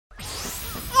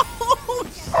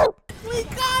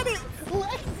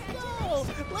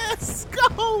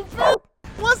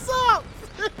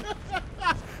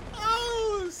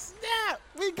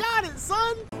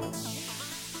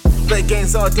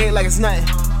bands all day like it's nothing.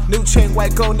 New chain,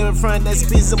 white gold in the front, that's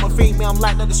beats on my feet. Man, I'm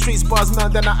lighting up the streets, bars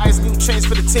melting down the ice, new chains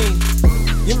for the team.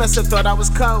 You must have thought I was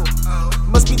cold.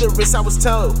 Must be the wrist I was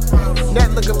told.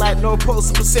 Net looking like no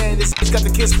post, but saying this bitch got the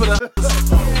kiss for the.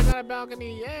 Yeah, got a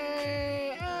balcony,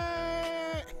 yay!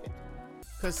 Hey.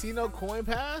 Casino coin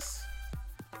pass?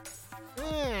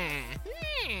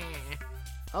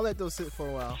 I'll let those sit for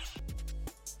a while.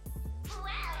 Well,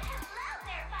 hello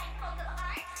there, fine folk of the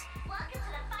hearts. Welcome to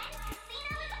the finest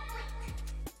casino in the fleet.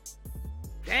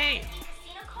 Dang!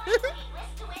 Casino coins will be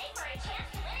whisked away for a chance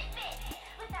to win it big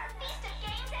with our feast of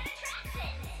games and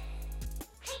attractions.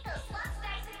 Take those slots,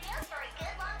 stacks, and meals for a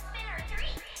good long spin or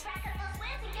three. Rack up those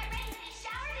wins and get ready to be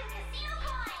showered in casino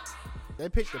coins.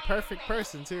 They picked the perfect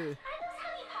person too. Are those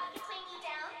heavy pockets weighing you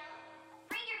down?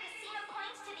 Bring your casino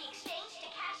coins to the exchange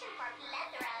to cash in for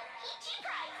plethora of peachy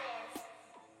prizes.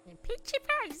 Peachy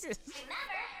prizes.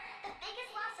 Remember, the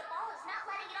biggest loss of all is not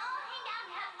letting it all hang out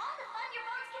and have all the fun your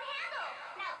bones can handle.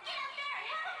 Now get up there and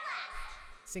have a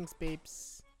blast. Sinks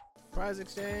beeps. Prize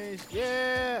exchange.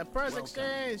 Yeah, prize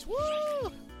exchange.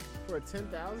 Woo! For a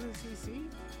 10,000 CC.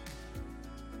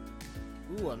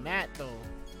 Ooh, a mat though.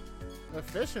 A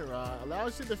fishing rod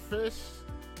allows you to fish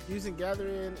using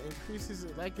gathering, increases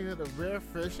the likelihood of rare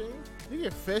fishing. You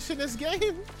can fish in this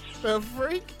game? The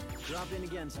freak? Drop in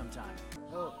again sometime.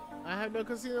 Oh, I have no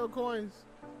casino coins.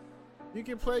 You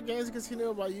can play games in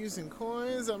casino by using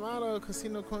coins. The amount of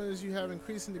casino coins you have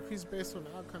increased and decreased based on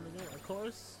the outcome of the game, of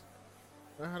course.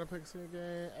 Learn how to play casino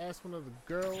game. Ask one of the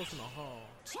girls in the hall.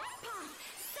 Jackpot!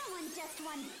 Someone just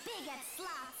won big at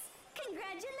slots.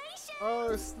 Congratulations!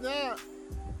 Oh, snap.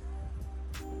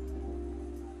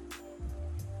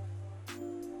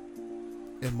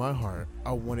 In my heart,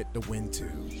 I wanted to win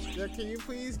too. Yeah, can you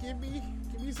please give me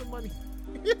some money?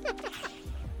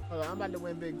 Hold on, I'm about to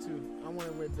win big too. I want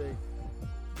to win big.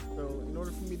 So in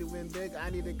order for me to win big, I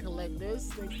need to collect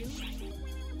this. Thank you.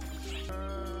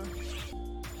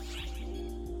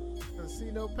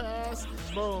 Casino pass.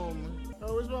 Boom.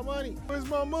 Oh, where's my money? Where's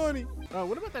my money? Oh,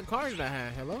 what about that card that I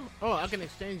had? Hello? Oh, I can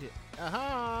exchange it.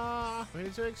 Aha! Ready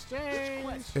to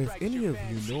exchange. If any of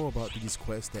you know about these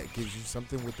quests that gives you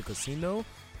something with the casino,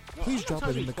 please drop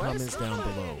it in the comments down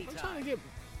below. I'm trying to get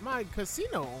my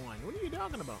casino on. What are you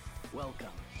talking about? Welcome.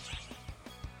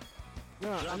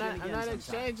 No, I'm not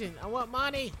exchanging. I want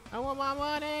money. I want my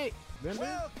money.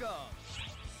 Welcome.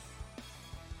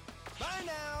 Bye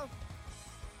now.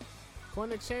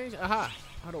 Coin exchange? Aha.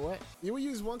 How do what? You will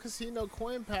use one casino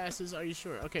coin passes. Are you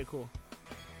sure? Okay, cool.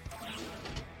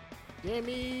 Give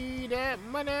me that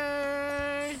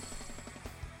money.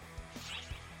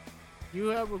 You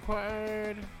have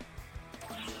required.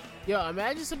 Yo,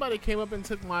 imagine somebody came up and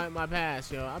took my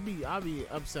pass. Yo, I'll be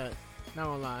upset. Not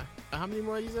gonna lie. How many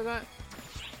more of these I got?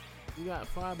 You got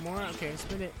 5 more? Okay,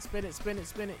 spin it, spin it, spin it,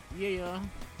 spin it. Yeah.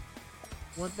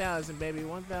 1,000, baby.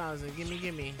 1,000.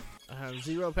 Gimme. I have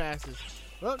 0 passes.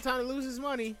 Well, time to lose his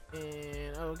money.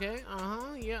 And okay,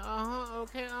 yeah,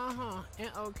 okay,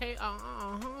 and okay,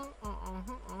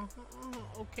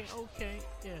 okay,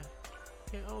 yeah,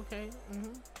 okay,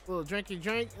 Little drinky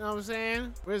drink, you know what I'm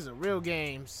saying? Where's the real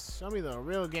games? Show me the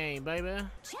real game, baby. Jackpot!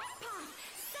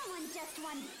 Someone just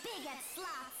won big at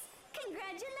slots.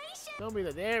 Congratulations! Show me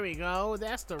the, there we go.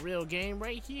 That's the real game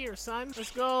right here, son.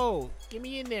 Let's go. Get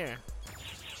me in there.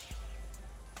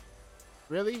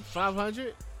 Really?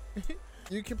 500?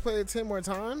 You can play it 10 more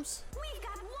times? We've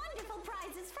got wonderful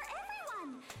prizes for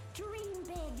everyone. Dream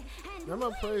big and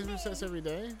Remember plays resets every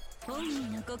day? 本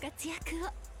人のご活躍を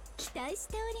期待し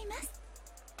ております。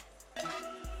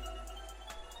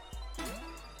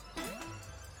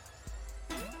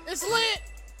It's lit.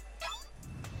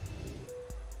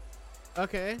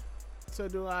 Okay. So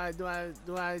do I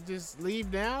just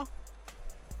leave now?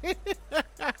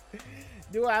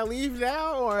 Do I leave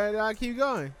now or do I keep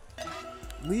going?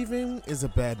 Leaving is a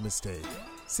bad mistake,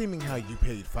 seeming how you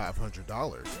paid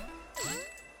 $500.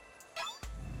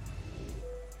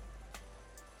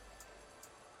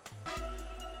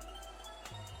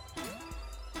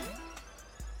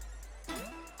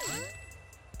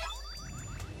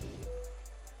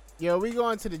 Yo, we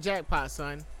going to the jackpot,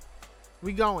 son.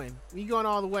 We going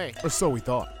all the way. Or so we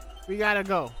thought. We gotta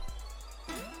go.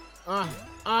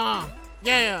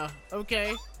 Yeah.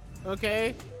 Okay.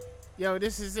 Yo,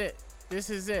 this is it. This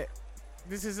is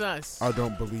us. I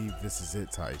don't believe this is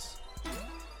it, Tice.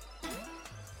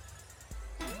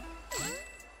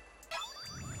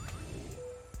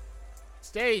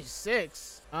 Stage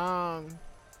 6. I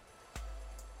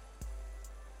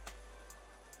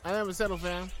never settle,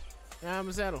 fam.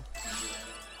 I'm settle.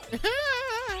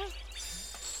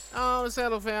 I'm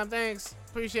settle, fam. Thanks.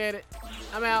 Appreciate it.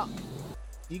 I'm out.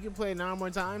 You can play 9 more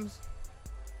times.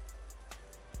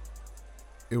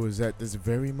 It was at this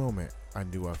very moment I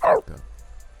knew I fucked up.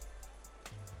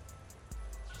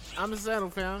 I'm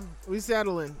settled, fam. We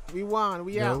settling. We won.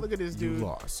 We out. Look at this dude. You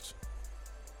lost.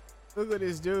 Look at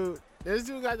this dude. This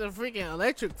dude got the freaking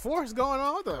electric force going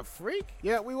on. What the freak?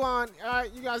 Yeah, we won. All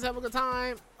right, you guys have a good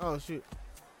time. Oh, shoot.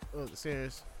 Oh,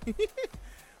 serious.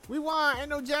 We won. Ain't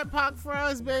no jetpack for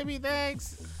us, baby.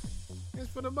 Thanks. Thanks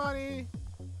for the money.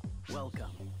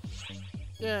 Welcome.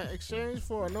 Yeah, exchange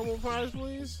for a normal price,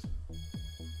 please.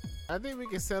 I think we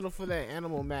can settle for that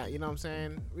animal mat. You know what I'm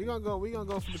saying? We gonna go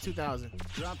for the 2,000.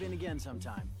 Drop in again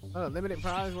sometime. Oh, limited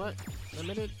prize. What?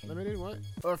 Limited what?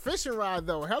 Or fishing rod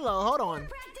though. Hello, hold on. We're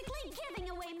practically giving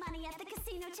away money at the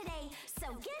casino today,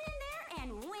 so get in there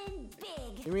and win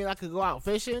big. You mean I could go out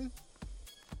fishing?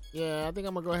 Yeah, I think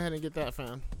I'm gonna go ahead and get that,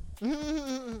 fam.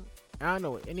 I don't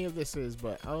know what any of this is,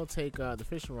 but I'll take the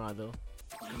fishing rod though.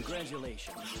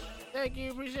 Congratulations. Thank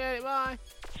you, appreciate it. Bye.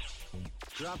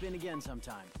 Drop in again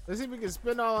sometime. Let's see if we can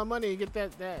spend all our money and get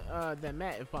that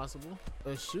mat if possible.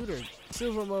 A shooter,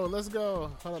 silver mode. Let's go.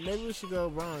 Hold on, maybe we should go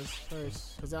bronze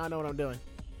first, cause I know what I'm doing.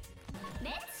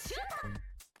 Let's shoot.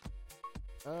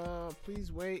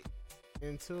 Please wait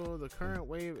until the current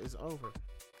wave is over.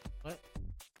 What?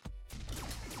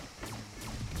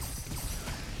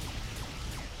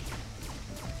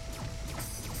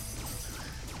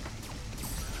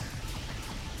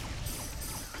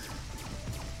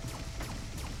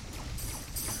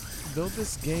 Though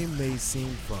this game may seem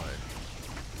fun,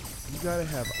 you gotta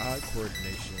have eye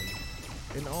coordination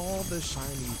and all the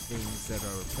shiny things that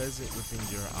are present within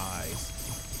your eyes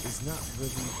is not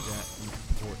really that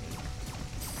important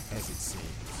as it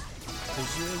seems.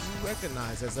 Because as you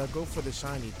recognize, as I go for the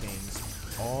shiny things,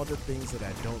 all the things that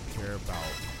I don't care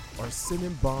about are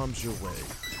sending bombs your way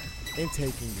and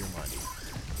taking your money.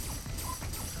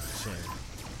 Shame.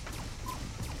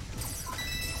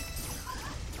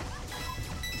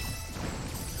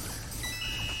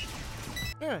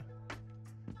 Yeah.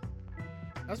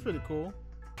 That's pretty cool.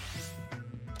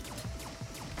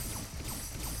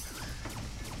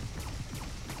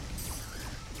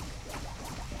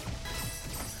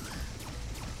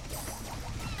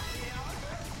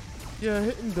 Yeah,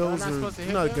 hitting those I'm not supposed to are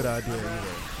hit not a them? good idea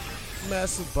either.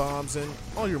 Massive bombs and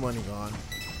all your money gone.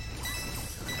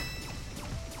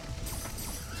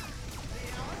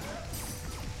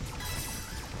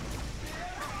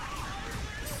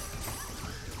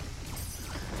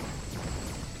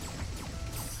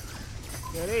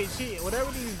 Yeah, they cheat. Whatever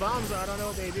these bombs are, I don't know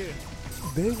what they do.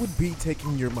 They would be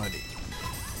taking your money.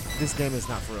 This game is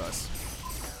not for us.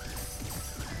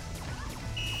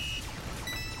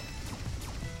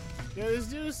 Yeah, this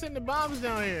dude's sending bombs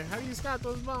down here. How do you stop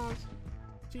those bombs?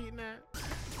 Cheating that.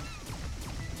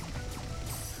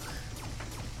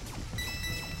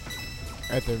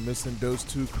 After missing those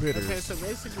two critters, Okay, so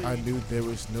basically, I knew there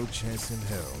was no chance in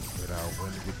hell that I'll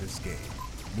win with this game.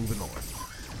 Moving on.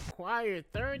 acquired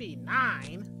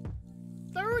 39.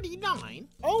 39?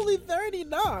 Only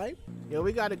 39? Yeah,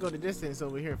 we gotta go the distance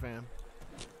over here, fam.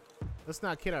 Let's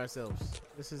not kid ourselves.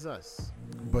 This is us.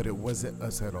 But it wasn't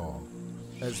us at all,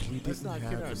 as we Let's didn't not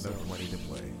have kid enough ourselves. money to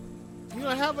play. You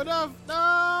don't have enough?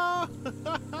 No!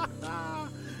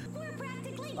 We're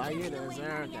practically Why you giving away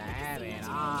deserve money to at the have it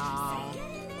casino all. today, so get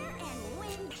in there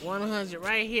and win 100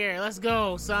 right here. Let's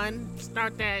go, son.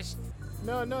 Start that.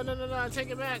 No. I take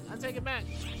it back. I take it back.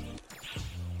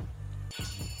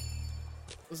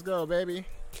 Let's go, baby.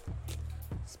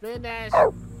 Spin that.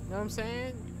 Know what I'm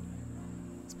saying?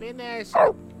 Spin that.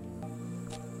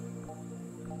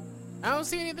 I don't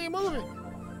see anything moving.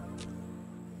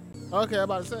 Okay, I'm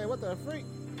about to say, what the freak?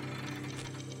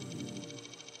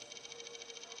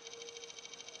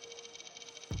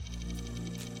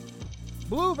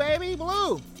 Blue, baby,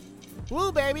 blue.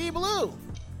 Blue, baby, blue.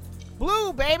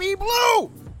 Blue, baby,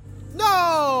 blue.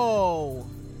 No.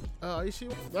 Oh, you see?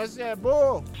 That's that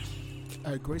bull.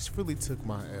 I gracefully took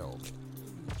my L,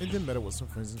 and then met up with some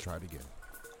friends and tried again.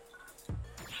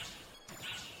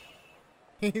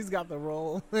 He's got the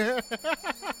roll.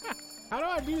 How do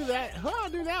I do that? How do I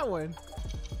do that one?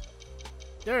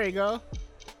 There you go.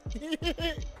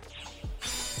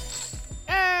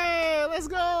 Hey, let's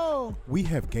go. We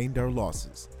have gained our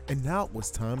losses, and now it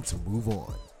was time to move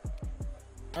on.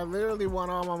 I literally want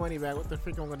all my money back. What the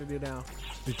freak I'm gonna do now?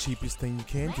 The cheapest thing you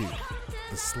can do,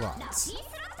 the slots.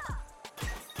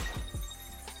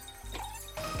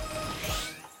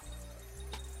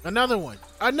 Another one.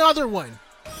 Another one.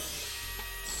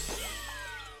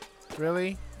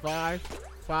 Really? Five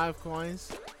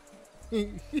coins?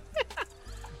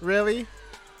 Really?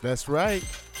 That's right.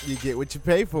 You get what you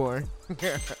pay for.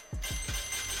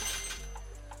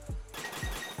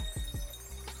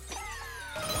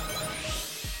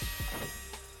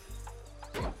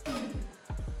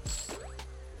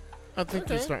 I think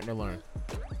Okay. you're starting to learn.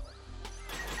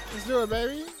 Let's do it,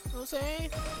 baby. You know what I'm saying?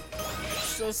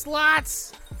 The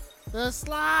slots. The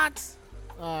slots.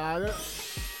 Okay,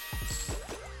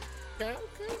 okay.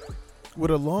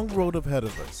 With a long road ahead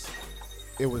of us,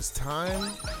 it was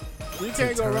time We to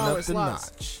can't go turn wrong up with the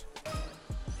slots. notch.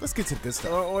 Let's get to the good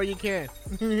stuff. Or you can.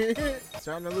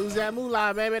 Starting to lose that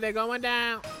moolah, baby. They're going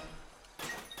down.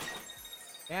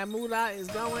 That moolah is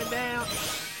going down.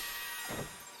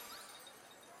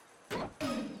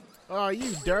 Oh,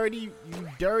 you dirty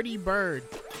bird.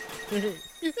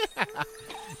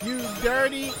 You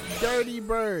dirty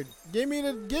bird.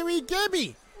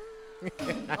 Gimme.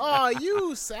 Oh,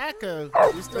 you sacker.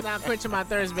 You still not quenching my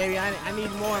thirst, baby. I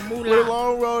need more With a moolah.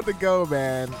 long road to go,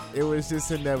 man. It was just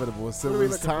inevitable. So What are we it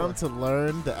was looking time for? to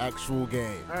learn the actual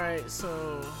game. All right,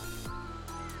 so.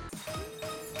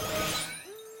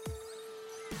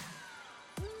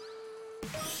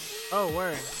 Oh,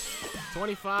 word.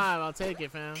 25, I'll take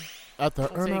it, fam. After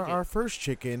I'll earning take it. our first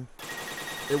chicken,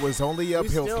 it was only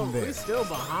uphill from there. We still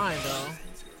behind, though.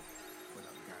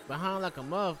 Behind like a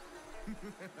muff.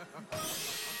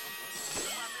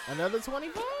 Another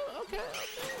 25? Okay.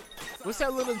 What's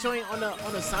that little joint on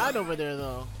the side over there,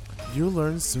 though? You'll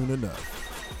learn soon enough.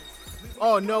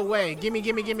 Oh, no way. Gimme.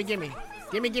 Gimme.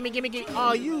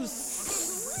 Oh, you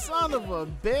son of a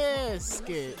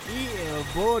biscuit. Eating a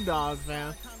bulldog,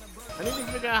 fam. I need to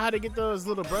figure out how to get those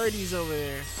little birdies over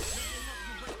there.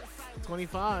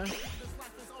 25.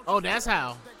 Oh, that's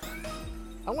how.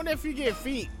 I wonder if you get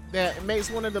feet that makes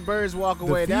one of the birds walk The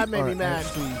away. feet That made are me mad.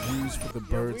 actually used for the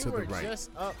bird to the we were right. just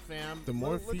up, fam. The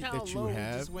more Look feet how that you low we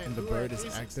have just went. and the We were at bird is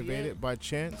 368, activated by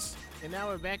chance, and now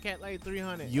we're back at like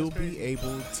 300. That's you'll be crazy.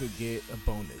 able to get a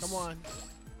bonus. Come on.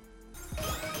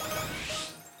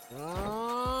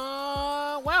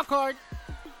 Wild card.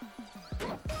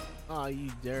 Oh, you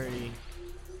dirty.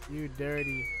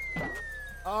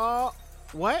 Oh,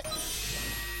 what?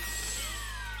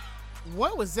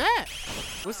 What was that?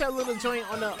 What's that little joint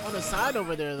on the side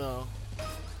over there, though?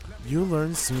 You'll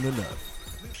learn soon enough.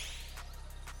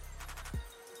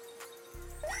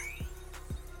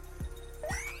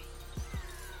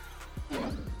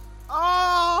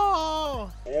 Oh!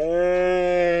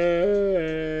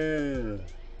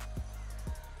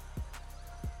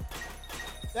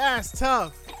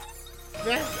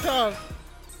 That's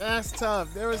tough. That's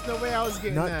tough. There was no way I was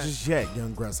getting Not that. just yet,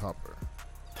 young grasshopper.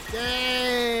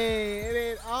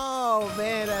 Dang! Oh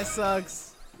man, that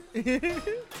sucks.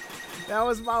 That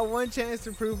was my one chance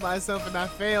to prove myself, and I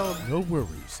failed. No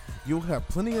worries. You'll have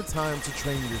plenty of time to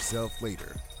train yourself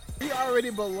later. We already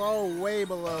below, way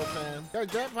below, fam.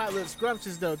 That jackpot looks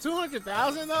scrumptious though.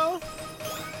 200,000 though.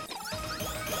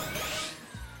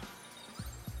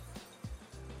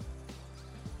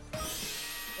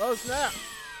 Oh snap!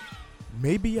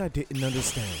 Maybe I didn't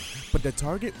understand, but the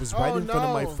target was right Oh, in front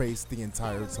of my no. face the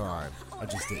entire time. I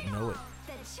just didn't know it.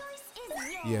 The choice is yours.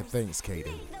 Yeah, thanks, Katie.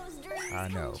 Make those dreams I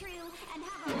know. come true and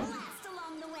have a blast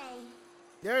along the way.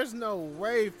 There's no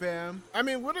way, fam. I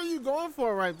mean, what are you going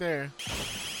for right there?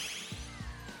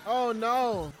 Oh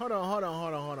no! Hold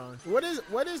on. What is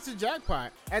the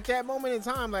jackpot at that moment in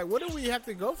time? Like, what do we have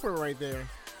to go for right there?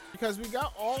 Because we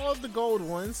got all the gold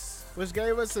ones, which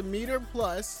gave us a meter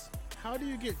plus. How do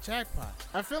you get jackpot?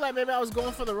 I feel like maybe I was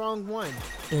going for the wrong one.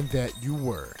 And that you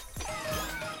were.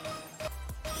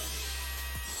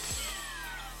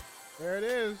 There it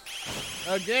is.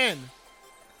 Again.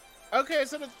 Okay,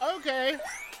 so okay.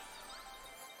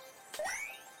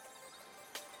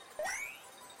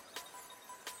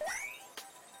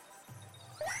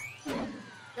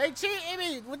 They cheated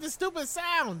me with the stupid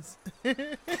sounds.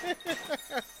 That's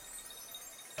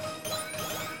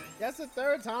the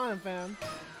third time, fam,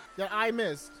 that I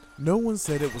missed. No one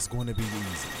said it was going to be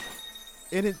easy.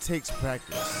 And it takes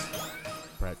practice.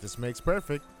 Practice makes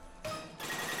perfect.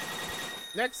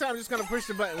 Next time, I'm just gonna push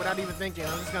the button without even thinking.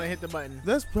 I'm just gonna hit the button.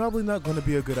 That's probably not going to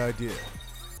be a good idea.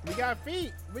 We got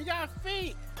feet.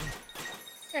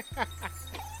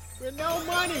 With no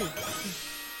money.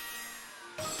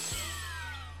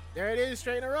 There it is,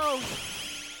 straight in a row.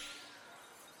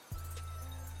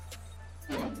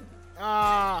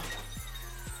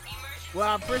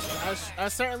 Well, I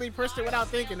certainly pushed it without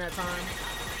thinking that time.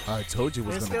 I told you it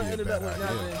And was still going to be ended a up bad with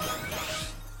idea.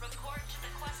 nothing. Report to the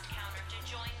quest counter to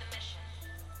join the mission.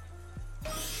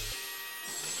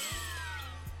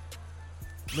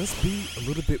 Let's be a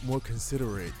little bit more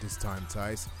considerate this time,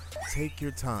 Tice. Take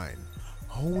your time.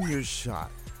 Hone your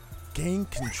shot. Gain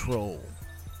control.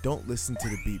 Don't listen to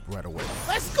the beat right away.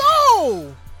 Let's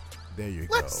go! There you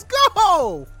Let's go.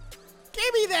 go!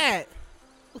 Give me that!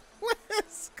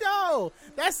 Let's go!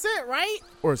 That's it, right?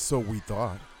 Or so we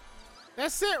thought.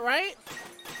 That's it, right?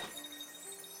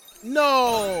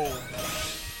 No.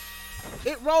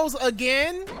 It rolls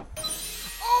again.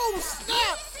 Oh,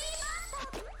 snap.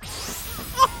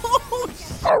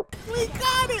 Oh, we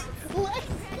got it. Let's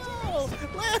go.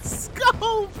 Let's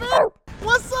go, man.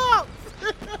 What's up?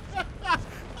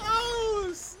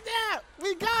 Oh, snap.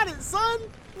 We got it, son.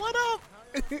 What up?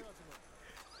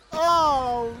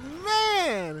 Oh,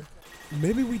 man.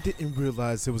 Maybe we didn't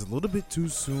realize it was a little bit too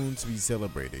soon to be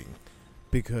celebrating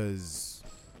because,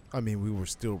 I mean, we were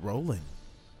still rolling.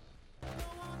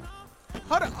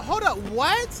 Hold up,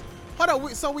 what? Hold up,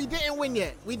 so we didn't win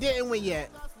yet. We didn't win yet.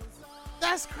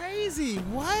 That's crazy,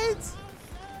 what?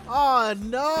 Oh,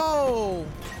 no.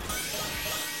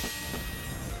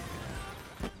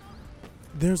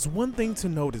 There's one thing to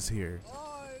notice here.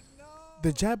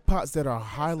 The jackpots that are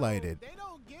highlighted They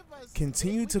don't give us,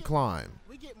 continue to climb.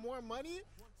 we get more money,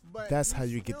 but That's how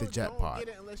you get the still don't jackpot. get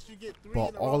it unless you get 3 But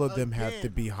in a all row of them have to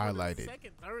again be for the highlighted.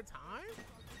 Second, third time?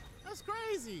 That's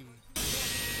crazy.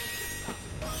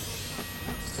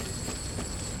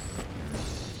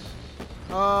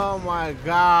 Oh my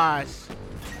gosh.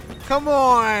 Come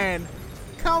on.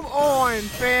 Come on,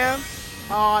 fam.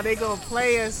 Oh, they gonna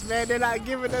play us, man. They're not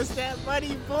giving us that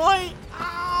money, boy.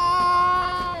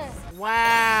 Oh,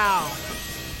 wow.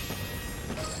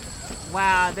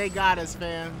 Wow, they got us,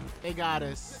 fam. They got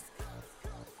us.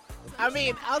 I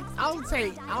mean, I'll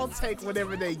take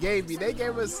whatever they gave me. They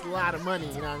gave us a lot of money,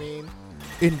 you know what I mean?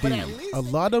 But at Indeed, least a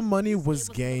lot of money was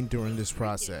gained during this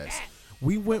process.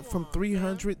 We went from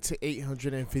 300 to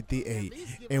 858,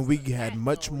 and we had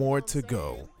much more to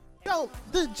go. Yo,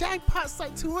 the jackpot's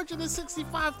like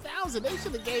 265,000. They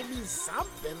should have gave me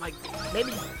something, like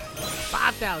maybe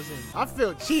 5,000. I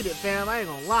feel cheated, fam. I ain't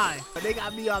gonna lie. But they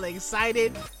got me all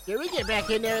excited. Can we get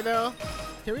back in there though?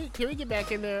 Can we get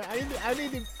back in there?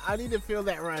 I need to feel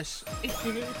that rush.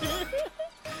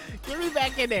 Get me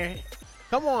back in there.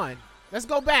 Come on. Let's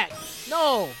go back.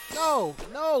 No,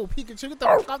 Pikachu, get the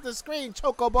fuck off the screen,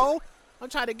 Chocobo. I'm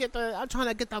trying to get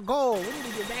the goal. We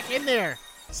need to get back in there.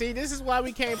 See, this is why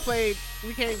we can't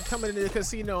come into the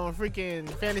casino on freaking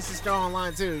Phantasy Star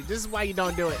Online too. This is why you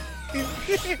don't do it.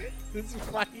 This is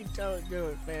why you don't do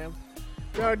it, fam.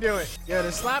 Don't do it. Yo,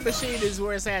 the slot machine is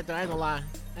where it's at though. I ain't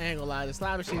gonna lie. The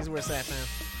slot machine is where it's at, fam.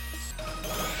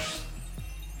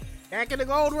 Back in the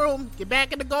gold room. Get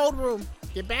back in the gold room.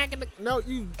 Get back in the... No,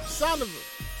 you son of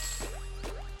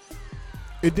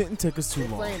a... It didn't take us too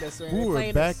long. playing us, man. We They were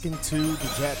playing back us. into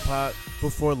the jackpot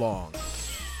before long.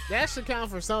 That should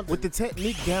count for something. With the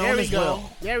technique down There we as go.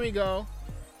 well. There we go.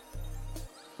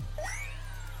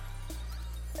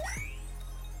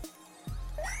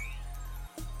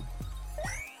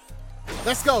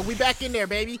 Let's go. We back in there,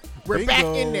 baby. We're back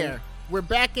Bingo. in there. We're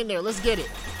back in there. Let's get it.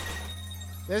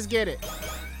 Let's get it.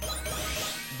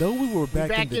 Though we were back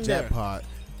in the in there. jackpot,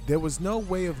 there was no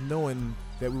way of knowing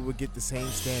that we would get the same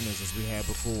standings as we had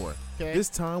before. Okay. This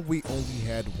time we only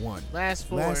had one. Last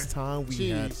 4. Last time we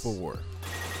had Jeez. 4.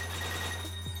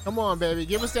 Come on, baby.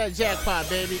 Give us that jackpot,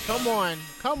 baby. Come on.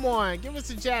 Come on. Give us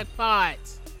the jackpot.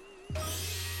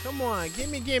 Come on.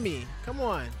 Gimme. Come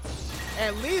on.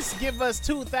 At least give us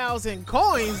 2,000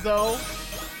 coins, though.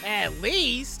 At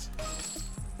least.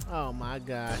 Oh, my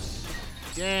gosh.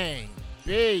 Dang.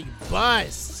 Big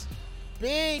bust.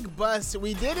 Big bust.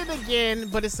 We did it again,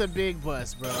 but it's a big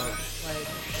bust, bro. Like,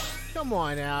 come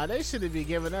on now. They should have been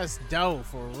giving us dough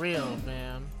for real,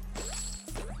 fam.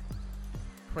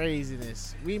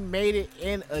 Craziness. We made it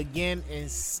in again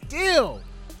and still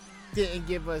didn't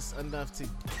give us enough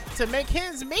to make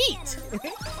ends meet.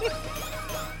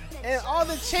 And all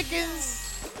the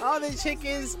chickens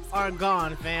are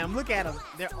gone, fam. Look at them.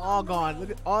 They're all gone.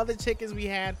 Look at all the chickens we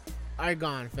had are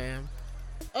gone, fam.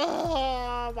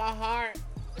 Oh, my heart.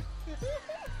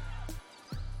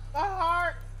 My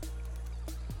heart.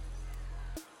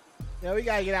 Yeah, we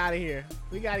gotta get out of here.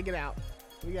 We gotta get out.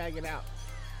 We gotta get out.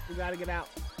 We gotta get out.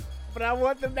 But I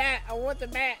want the mat. I want the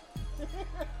mat.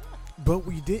 But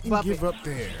we didn't Buff give it. up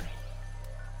there.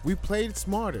 We played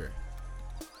smarter.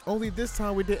 Only this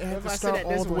time we didn't have What if to I sit start at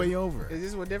all this the one? way over. Is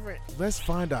this one different? Let's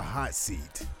find a hot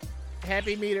seat.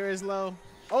 Happy meter is low.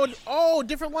 Oh,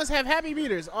 different ones have happy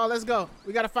meters. Oh, let's go.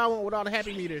 We gotta find one with all the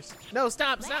happy meters. No,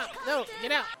 stop. No,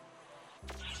 get out.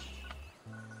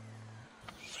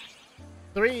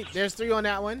 3. There's 3 on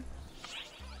that one.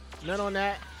 None on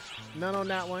that. None on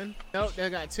that one. Nope, they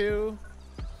got 2.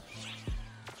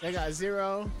 They got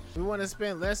 0. We want to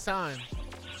spend less time.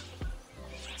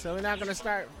 So we're not gonna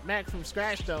start back from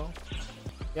scratch though.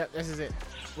 Yep, this is it.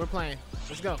 We're playing.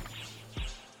 Let's go.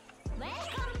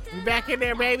 We back in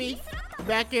there, baby. We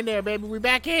back in there, baby. We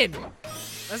back in.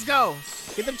 Let's go.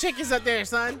 Get them chickens up there,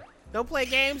 son. Don't play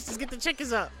games. Just get the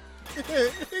chickens up. Get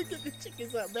the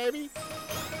chickens up, baby.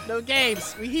 No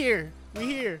games. We here. We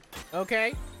here.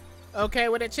 Okay. Okay,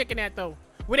 where that chicken at, though?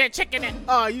 Where that chicken at?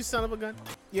 Oh, you son of a gun.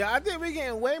 Yeah, I think we're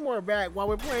getting way more back while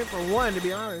we're playing for 1, to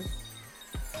be honest.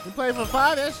 We play for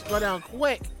 5, that should go down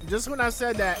quick. Just when I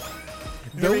said that.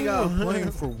 Here we go. Were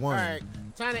playing for 1. All right.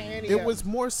 Trying to ante It up. was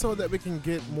more so that we can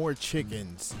get more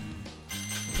chickens.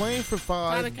 Playing for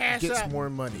 5 cash gets up. more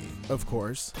money, of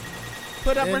course.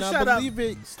 Put up or And shut I up. believe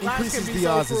it Slots increases can be the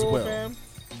so odds cruel, as well. Fam.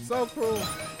 So cruel.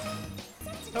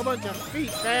 Whole bunch of feet,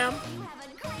 fam.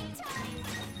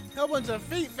 Whole bunch of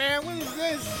feet, fam. What is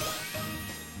this?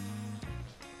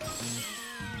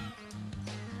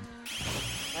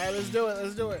 All right, let's do it.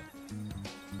 Let's do it.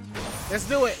 Let's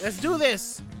do it. Let's do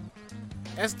this.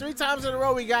 That's 3 times in a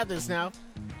row we got this now.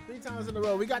 3 times in a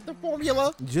row. We got the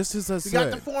formula. Just as I We got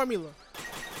the said, formula.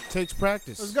 takes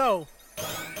practice. Let's go.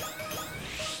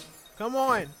 Come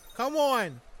on. Come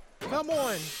on. Come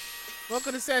on.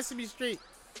 Welcome to Sesame Street.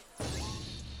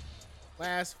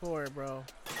 Last 4, bro.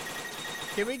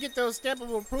 Can we get those stamp of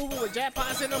approval with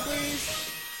jackpots in them, please?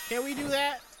 Can we do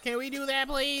that? Can we do that,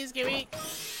 please? Can we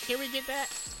get that?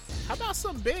 How about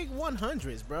some big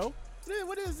 100s, bro?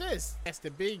 What is this? That's the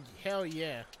big, hell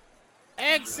yeah.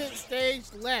 Exit stage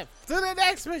left to the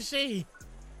next machine.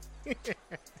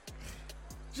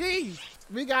 Jeez,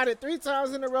 we got it 3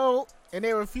 times in a row, and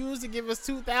they refuse to give us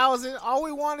 2,000. All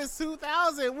we want is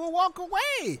 2,000. We'll walk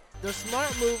away. The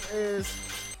smart move is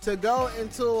to go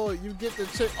until you get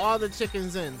all the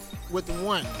chickens in with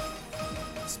 1.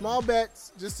 Small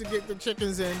bets just to get the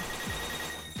chickens in,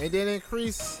 and then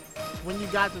increase when you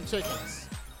got the chickens.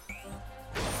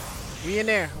 We in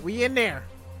there. We in there.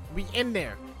 We in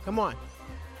there. Come on.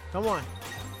 Come on.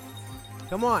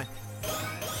 Come on.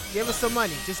 Give us some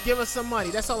money. Just give us some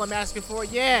money. That's all I'm asking for.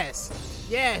 Yes.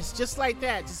 Yes. Just like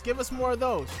that. Just give us more of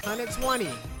those. 120.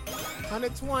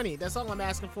 120. That's all I'm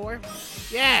asking for.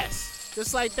 Yes.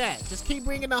 Just like that. Just keep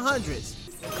bringing the hundreds.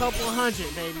 A couple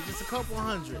 100, baby. Just a couple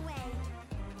 100.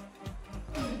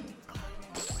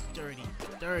 Dirty.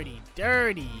 Dirty.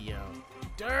 Dirty, yo.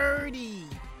 Dirty.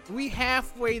 We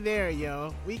halfway there,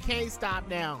 yo. We can't stop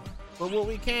now. But what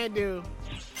we can do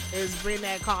is bring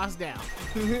that cost down.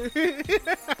 Let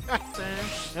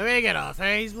me get a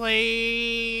face,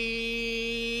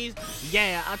 please.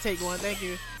 Yeah, I'll take one. Thank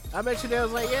you. I bet you they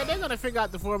was like, yeah, they're gonna figure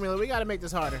out the formula. We gotta make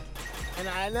this harder. And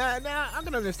I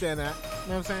can understand that. You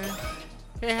know what I'm saying?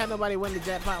 Can't have nobody win the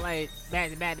jackpot like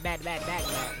back. You know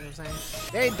what I'm saying?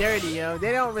 They dirty, yo.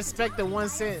 They don't respect the 1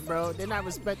 cent, bro. They're not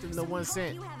respecting the 1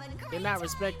 cent. They're not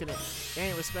respecting it. They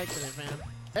ain't respecting it, fam.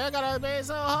 They gotta be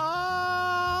so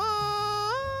hard.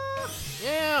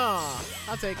 Yeah,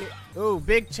 I'll take it. Ooh,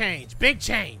 big change, big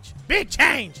change, big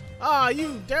change. Oh,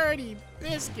 you dirty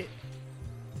biscuit.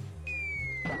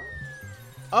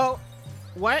 Oh,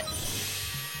 what?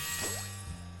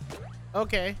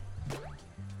 Okay.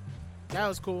 That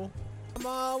was cool. Come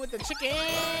on with the chicken.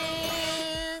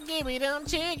 Give me them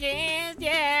chickens,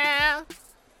 yeah.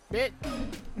 Bit.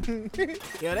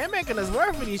 Yo, they're making us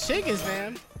work for these chickens,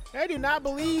 man. They do not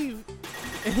believe.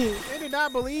 They do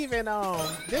not believe in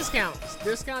discounts.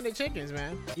 Discounted chickens,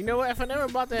 man. You know what? If I never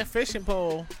bought that fishing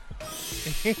pole,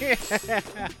 we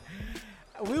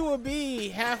will be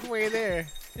halfway there,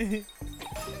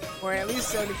 or at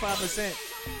least 75%.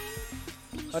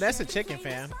 Oh, that's a chicken,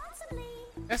 fam.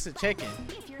 That's a chicken.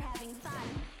 If you're having fun,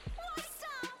 why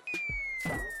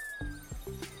stop?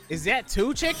 Is that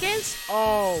 2 chickens?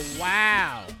 Oh,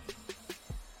 wow.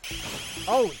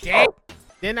 Oh, dang.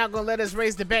 They're not gonna let us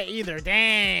raise the bet either.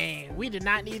 Dang. We did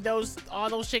not need all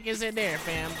those chickens in there,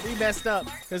 fam. We messed up.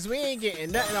 Because we ain't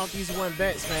getting nothing off these 1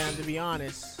 bets, fam, to be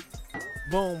honest.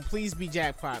 Boom. Please be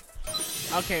jackpot.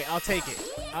 Okay, I'll take it.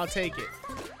 I'll take it.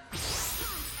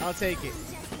 I'll take it.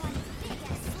 Just one big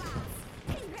ass slot.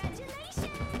 Congratulations!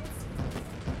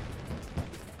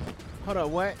 Hold up,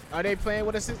 what? Are they playing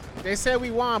with us? They said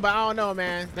we won, but I don't know,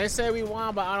 man. They said we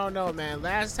won, but I don't know, man.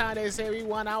 Last time they said we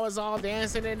won, I was all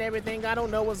dancing and everything. I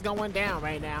don't know what's going down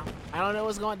right now. I don't know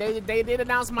what's going. They did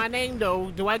announce my name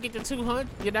though. Do I get the 200?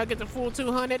 Did I get the full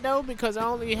 200 though? Because I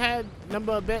only had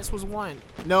number of bets was 1.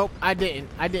 Nope, I didn't.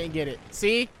 I didn't get it.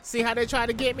 See how they tried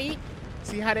to get me?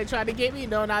 See how they tried to get me?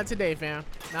 No, not today, fam.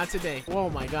 Not today. Oh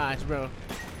my gosh, bro.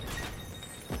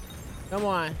 Come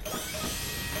on.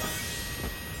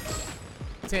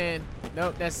 10.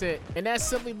 Nope, that's it. And that's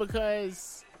simply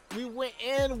because we went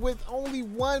in with only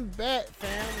 1 bet,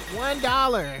 fam.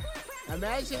 $1.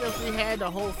 Imagine if we had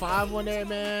the whole 5 on there,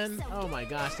 man. Oh my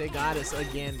gosh, they got us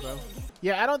again, bro.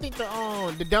 Yeah, I don't think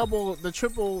the double, the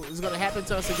triple is gonna happen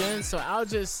to us again. So I'll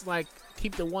just like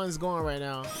keep the 1s going right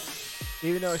now.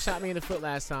 Even though it shot me in the foot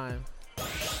last time.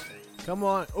 Come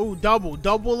on. Ooh,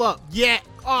 double up. Yeah.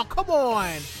 Oh, come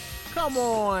on. Come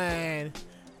on.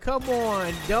 Come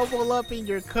on. Double up in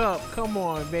your cup. Come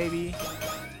on, baby.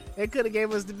 They could have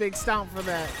gave us the big stomp for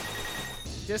that.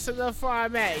 Just enough for our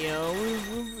mat, yo.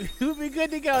 We'll be good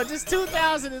to go. Just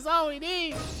 2,000 is all we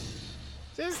need.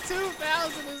 Just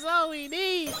 2,000 is all we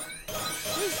need.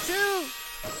 Just 2.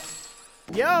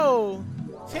 Yo,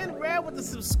 10 rare with the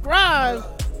subscribe.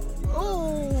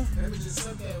 Ooh.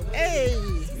 Hey.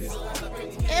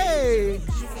 Hey.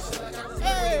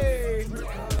 Hey.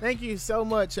 Thank you so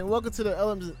much, and welcome to the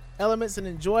Elementz, and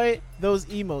enjoy those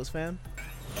emotes, fam.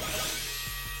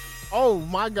 Oh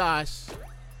my gosh.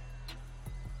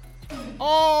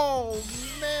 Oh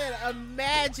man,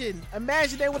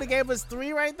 imagine they would have gave us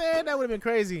 3 right there. That would have been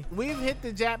crazy. We've hit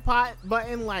the jackpot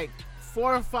button like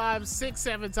 4, 5, 6,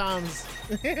 7 times.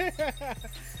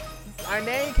 Our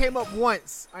name came up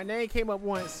once.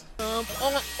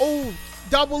 Oh,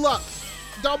 double up.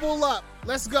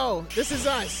 Let's go. This is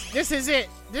us. This is it.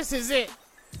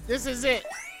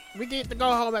 We get to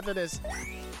go home after this.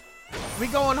 We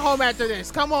going home after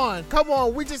this. Come on.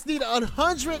 We just need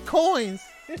 100 coins.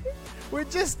 We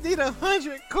just need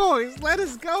 100 coins. Let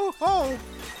us go home.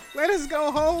 With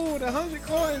 100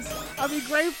 coins. I'll be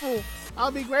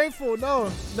grateful.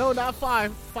 No, not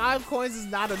 5. 5 coins is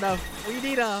not enough. We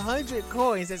need 100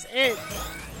 coins. That's it.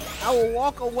 I will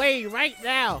walk away right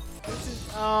now. This is,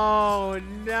 oh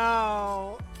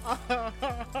no.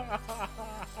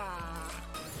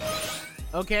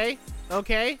 Okay.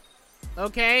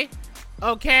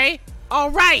 All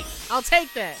right. I'll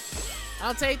take that.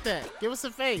 Give us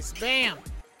a face. Bam.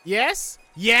 Yes.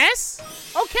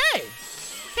 Okay,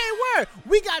 word.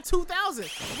 We got 2,000.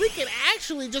 We can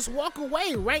actually just walk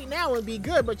away right now and be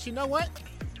good. But you know what?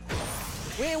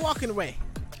 We ain't walking away.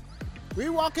 We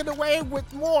walking away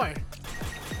with more.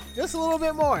 Just a little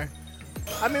bit more.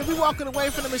 I mean, we walking away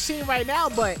from the machine right now,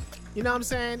 but you know what I'm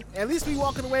saying? At least we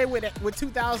walking away with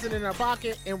 2,000 in our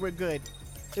pocket and we're good.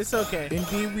 It's okay.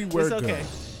 Indeed, we were okay. good.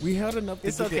 We had enough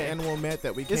to get the animal mat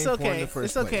that we came for in the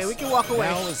first place. It's okay. We can walk away.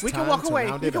 We can walk away.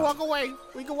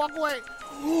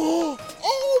 Oh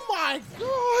my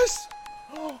gosh.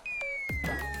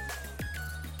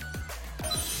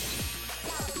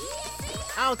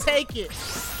 I'll take it,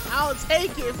 fam. I'll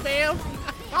take it, fam.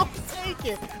 I'll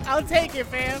take it,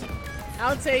 fam.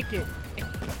 I'll take it,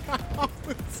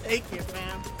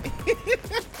 fam.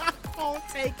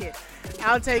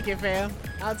 I'll take it, fam.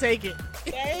 I'll take it.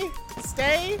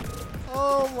 Stay.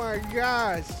 Oh my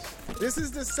gosh. This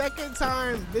is the second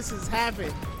time this has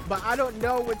happened, but I don't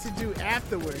know what to do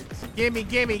afterwards. Gimme.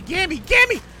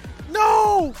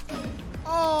 No!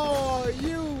 Oh,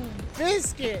 you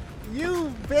biscuit.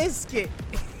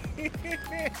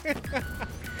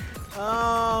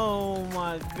 Oh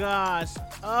my gosh.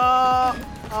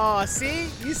 Oh, see?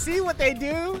 You see what they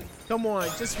do? Come on,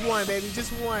 just one, baby.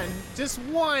 Just one.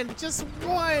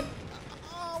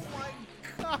 Oh my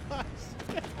gosh.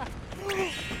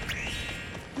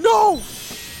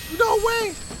 No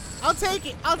way. I'll take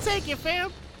it,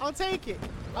 fam. I'll take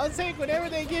whatever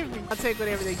they give me.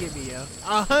 Yo.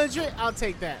 100, I'll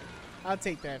take that.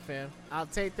 Fam. I'll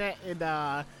take that, and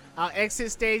I'll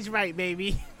exit stage right,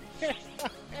 baby.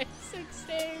 Exit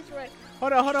stage right.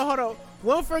 Hold on.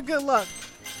 1 for good luck.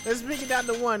 Let's bring it down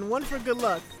to 1. 1 for good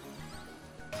luck.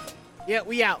 Yeah,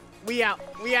 we out. We out,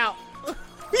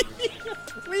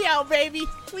 baby.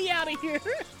 We out of here.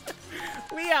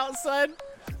 We out, son.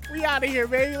 We out of here,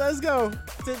 baby. Let's go.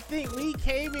 To think we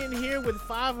came in here with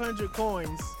 500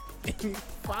 coins.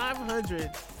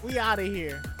 500. We out of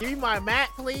here. Give me my mat,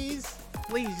 please.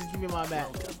 Please, just give me my mat.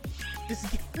 Just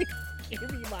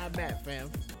give me my mat, fam.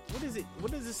 What is it?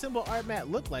 What does the symbol art mat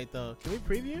look like, though? Can we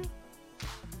preview? It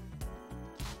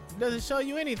doesn't show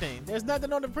you anything. There's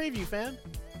nothing on the preview, fam.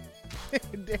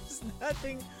 There's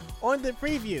nothing on the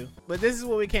preview. But this is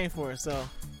what we came for, so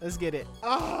let's get it.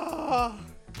 Oh!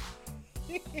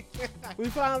 We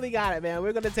finally got it, man.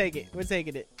 We're gonna take it. We're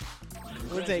taking it.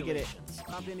 We're taking it.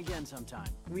 Hop in again sometime.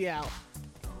 We out.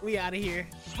 We out of here.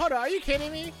 Hold on. Are you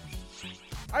kidding me?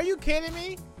 Are you kidding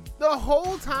me? The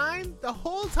whole time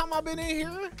I've been in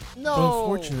here? No.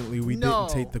 Unfortunately, we didn't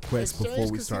take the quest before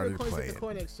we started playing.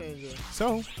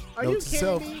 So, are you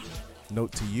kidding me?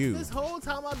 Note to you. This whole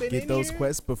time I've been get in those here?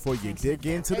 quests before you dig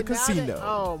into the casino.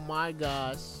 Oh my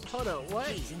gosh. Hold on. What?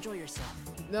 Please enjoy yourself.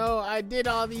 No, I did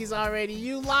all these already.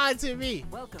 You lied to me.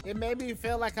 Welcome. It made me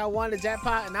feel like I won the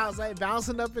jackpot, and I was like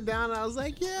bouncing up and down. And I was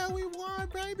like, yeah, we won,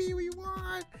 baby, we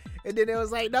won. And then it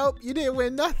was like, nope, you didn't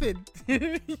win nothing.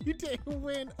 You didn't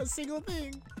win a single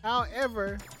thing.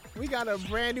 However, we got a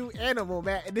brand new animal,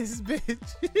 man, in this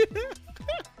bitch.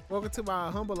 Welcome to my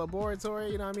humble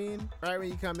laboratory, you know what I mean? Right when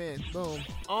you come in, boom.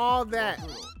 All that.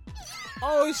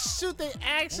 Oh shoot, they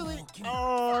actually,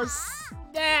 oh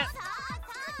snap.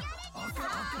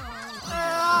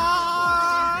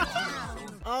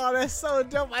 Oh, that's so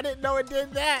dope. I didn't know it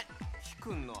did that.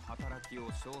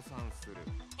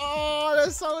 Oh,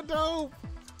 that's so dope.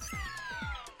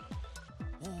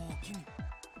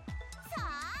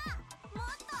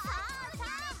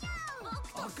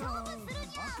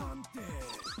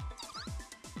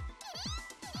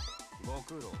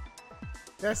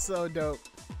 That's so dope.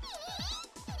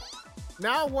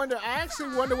 Now I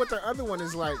actually wonder what the other one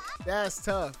is like. That's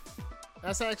tough.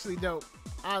 That's actually dope.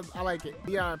 I like it.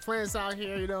 We got plants out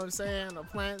here, you know what I'm saying? The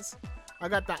plants. I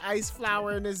got the ice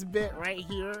flower in this bit right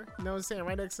here. You know what I'm saying?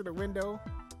 Right next to the window.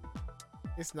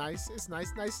 It's nice. It's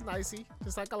nice, nicey.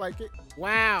 Just like I like it.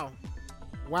 Wow.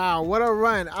 Wow, what a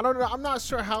run. I don't know. I'm not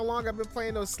sure how long I've been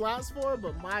playing those slots for,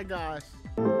 but my gosh.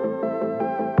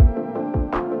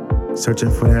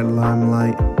 Searching for that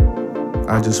limelight,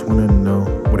 I just want to know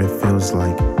what it feels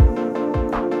like.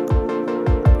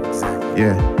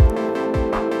 Yeah.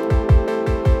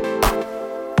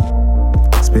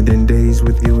 Spending days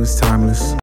with you is timeless.